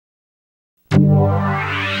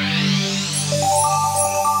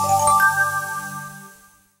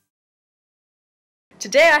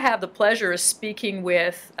Today I have the pleasure of speaking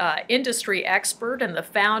with industry expert and the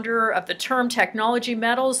founder of the Term Technology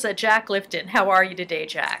Metals, Jack Lifton. How are you today,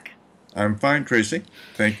 Jack? I'm fine, Tracy.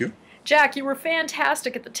 Thank you. Jack, you were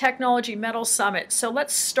fantastic at the Technology Metals Summit, so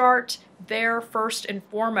let's start there first and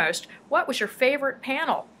foremost. What was your favorite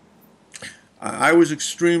panel? I was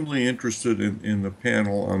extremely interested in the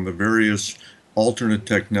panel on the various alternate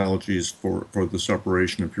technologies for the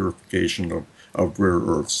separation and purification of rare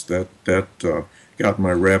earths. That got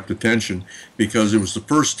my rapt attention because it was the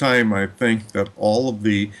first time, I think, that all of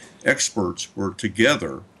the experts were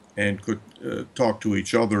together and could talk to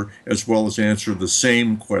each other as well as answer the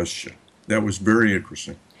same question. That was very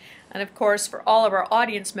interesting. And of course, for all of our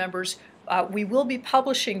audience members, we will be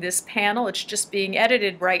publishing this panel. It's just being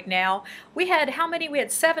edited right now. We had how many? We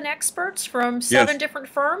had 7 experts from 7 different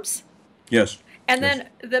firms? Yes. And then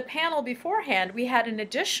the panel beforehand, we had an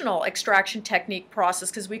additional extraction technique process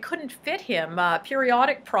because we couldn't fit him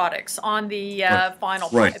periodic products on the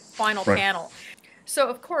final panel. So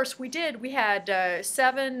of course we did. We had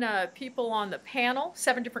 7 people on the panel,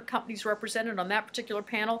 7 different companies represented on that particular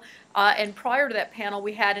panel. And prior to that panel,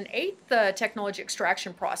 we had an 8th technology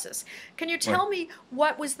extraction process. Can you tell me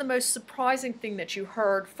what was the most surprising thing that you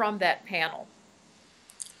heard from that panel?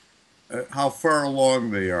 How far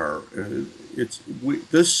along they are.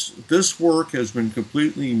 This work has been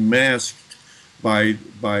completely masked by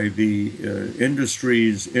the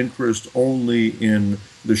industry's interest only in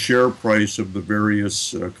the share price of the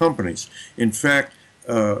various companies. In fact,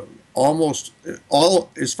 almost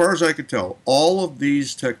all, as far as I could tell, all of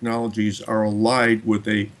these technologies are allied with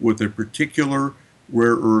a particular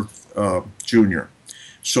rare earth junior,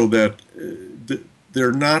 so that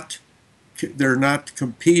they're not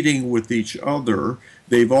competing with each other.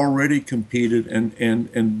 They've already competed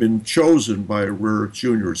and been chosen by a rare earth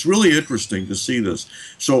junior. It's really interesting to see this.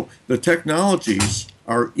 So the technologies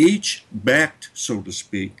are each backed, so to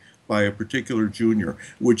speak, by a particular junior,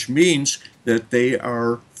 which means that they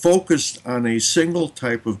are focused on a single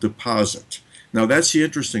type of deposit. Now that's the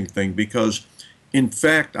interesting thing, because in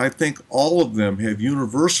fact, I think all of them have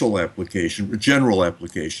universal application, general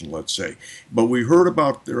application, let's say. But we heard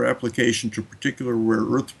about their application to particular rare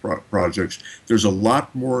earth projects. There's a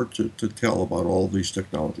lot more to tell about all of these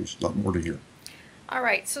technologies, a lot more to hear. All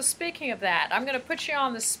right, so speaking of that, I'm going to put you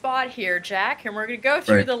on the spot here, Jack, and we're going to go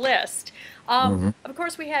through the list. Of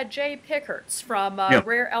course, we had Jay Pickerts from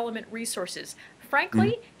Rare Element Resources.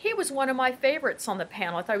 Frankly, he was one of my favorites on the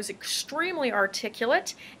panel. I thought he was extremely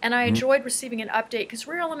articulate, and I enjoyed receiving an update because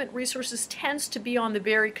Rare Element Resources tends to be on the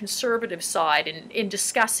very conservative side in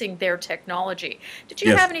discussing their technology. Did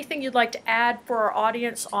you have anything you'd like to add for our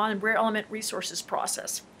audience on Rare Element Resources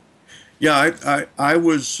process? Yeah, I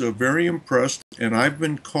was very impressed, and I've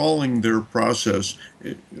been calling their process,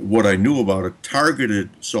 what I knew about it, targeted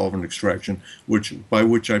solvent extraction, by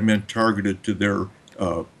which I meant targeted to their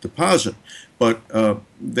deposit. But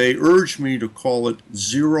they urged me to call it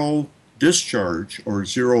zero discharge or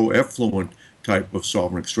zero effluent type of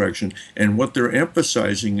solvent extraction. And what they're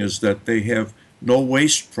emphasizing is that they have no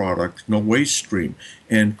waste product, no waste stream.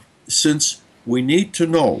 And since we need to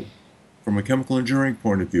know, from a chemical engineering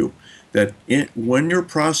point of view, that when you're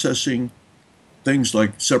processing things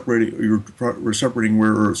like separating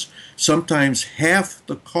rare earths, sometimes half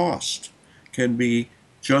the cost can be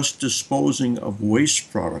just disposing of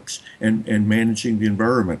waste products and managing the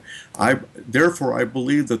environment. Therefore, I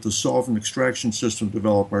believe that the solvent extraction system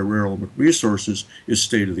developed by Rare Element Resources is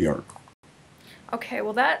state-of-the-art. Okay,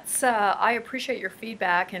 well that's, I appreciate your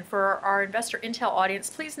feedback, and for our InvestorIntel audience,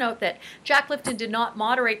 please note that Jack Lifton did not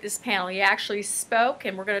moderate this panel. He actually spoke,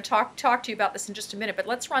 and we're going to talk to you about this in just a minute, but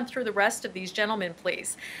let's run through the rest of these gentlemen,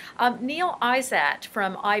 please. Neil Izat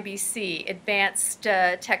from IBC, Advanced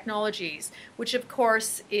Technologies, which of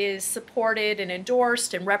course is supported and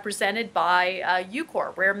endorsed and represented by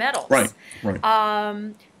Ucore, Rare Metals. Right.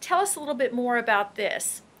 Tell us a little bit more about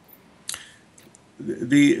this.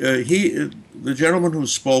 The gentleman who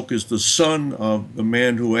spoke is the son of the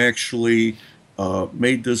man who actually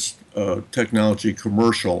made this technology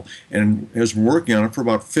commercial and has been working on it for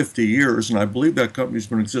about 50 years, and I believe that company's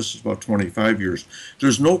been in existence about 25 years.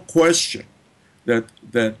 There's no question that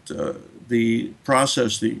the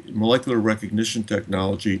process, the molecular recognition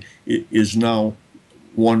technology, is now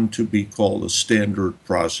one to be called a standard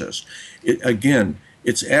process. Again,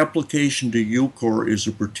 its application to Eucor is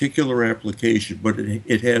a particular application, but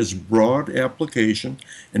it has broad application,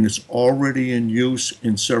 and it's already in use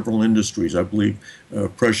in several industries. I believe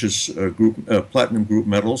platinum group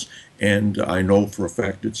metals, and I know for a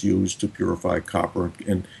fact it's used to purify copper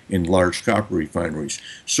in large copper refineries.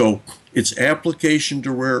 So its application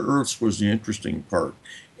to rare earths was the interesting part.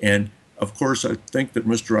 And of course, I think that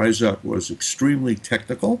Mr. Izot was extremely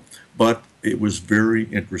technical, but it was very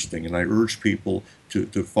interesting, and I urge people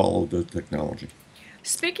to follow the technology.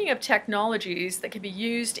 Speaking of technologies that can be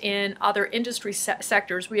used in other industry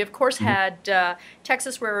sectors, we of course had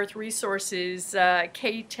Texas Rare Earth Resources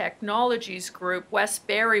K Technologies Group. Wes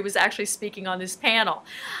Berry was actually speaking on this panel.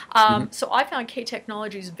 So I found K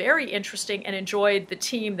Technologies very interesting and enjoyed the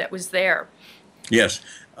team that was there. Yes.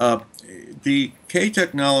 The K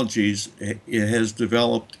Technologies has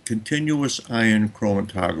developed continuous ion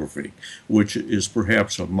chromatography, which is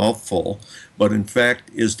perhaps a mouthful, but in fact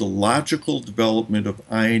is the logical development of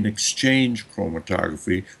ion exchange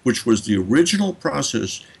chromatography, which was the original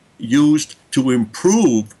process used to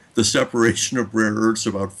improve the separation of rare earths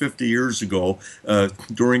about 50 years ago,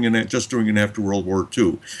 during and after World War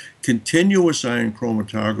II. Continuous ion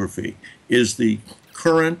chromatography is the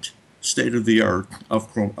current state-of-the-art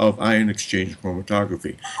of ion exchange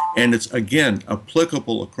chromatography. And it's, again,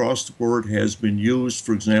 applicable across the board, has been used,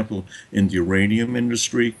 for example, in the uranium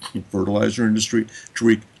industry, in fertilizer industry,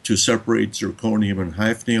 to separate zirconium and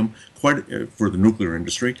hafnium, for the nuclear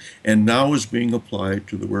industry, and now is being applied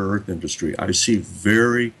to the rare earth industry. I see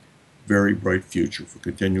very, very bright future for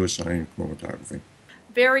continuous ion chromatography.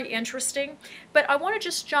 Very interesting. But I want to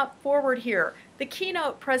just jump forward here. The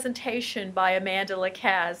keynote presentation by Amanda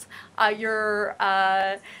Lacaze,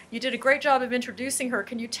 you did a great job of introducing her.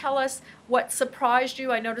 Can you tell us what surprised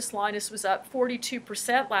you? I noticed Lynas was up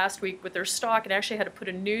 42% last week with their stock and actually had to put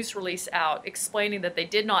a news release out explaining that they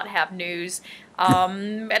did not have news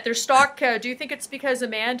at their stock. Do you think it's because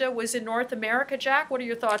Amanda was in North America, Jack? What are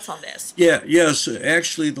your thoughts on this? Yes.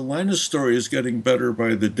 Actually, the Lynas story is getting better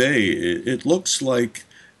by the day. It looks like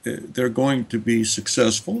they're going to be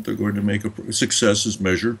successful. They're going to make success is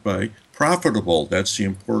measured by profitable. That's the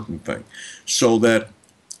important thing. So that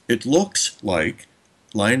it looks like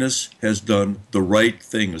Lynas has done the right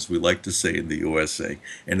thing, as we like to say in the USA,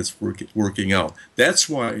 and it's working out. That's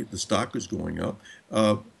why the stock is going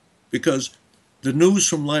up, because the news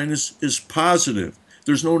from Lynas is positive.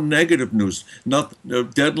 There's no negative news.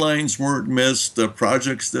 Deadlines weren't missed. The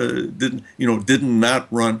projects did not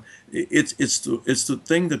run. It's the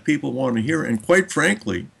thing that people want to hear. And quite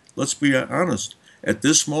frankly, let's be honest. At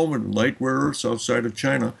this moment, in light rare earths outside of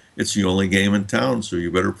China, it's the only game in town. So you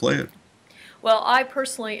better play it. Well, I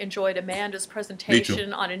personally enjoyed Amanda's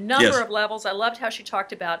presentation on a number of levels. I loved how she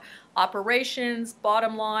talked about operations,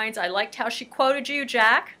 bottom lines. I liked how she quoted you,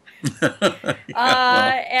 Jack. And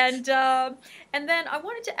then I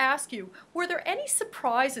wanted to ask you, were there any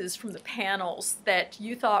surprises from the panels that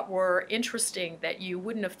you thought were interesting that you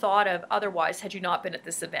wouldn't have thought of otherwise had you not been at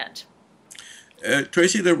this event?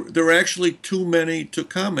 Tracy, there are actually too many to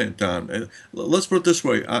comment on. Let's put it this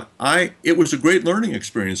way. It was a great learning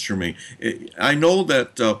experience for me. I know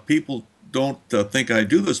that people don't think I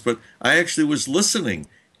do this, but I actually was listening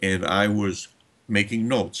and I was making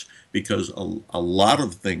notes, because a lot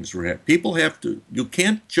of things were happening. People you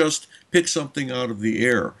can't just pick something out of the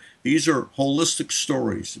air. These are holistic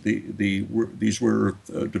stories, these were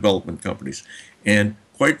development companies. And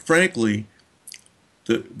quite frankly,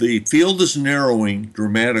 the field is narrowing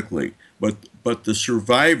dramatically, but the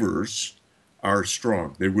survivors are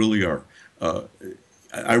strong. They really are.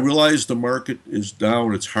 I realize the market is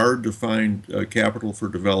down. It's hard to find capital for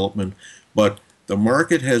development, but the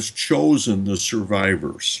market has chosen the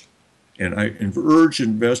survivors. And I urge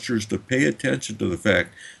investors to pay attention to the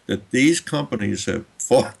fact that these companies have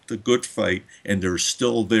fought the good fight and they're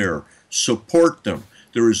still there. Support them.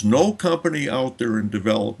 There is no company out there in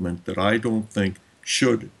development that I don't think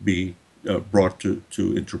should be brought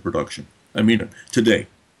into production. I mean, today.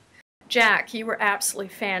 Jack, you were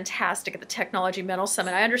absolutely fantastic at the Technology Metal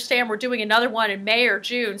Summit. I understand we're doing another one in May or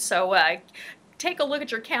June, so take a look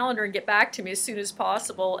at your calendar and get back to me as soon as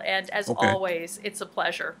possible. And as always, it's a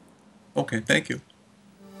pleasure. Okay, thank you.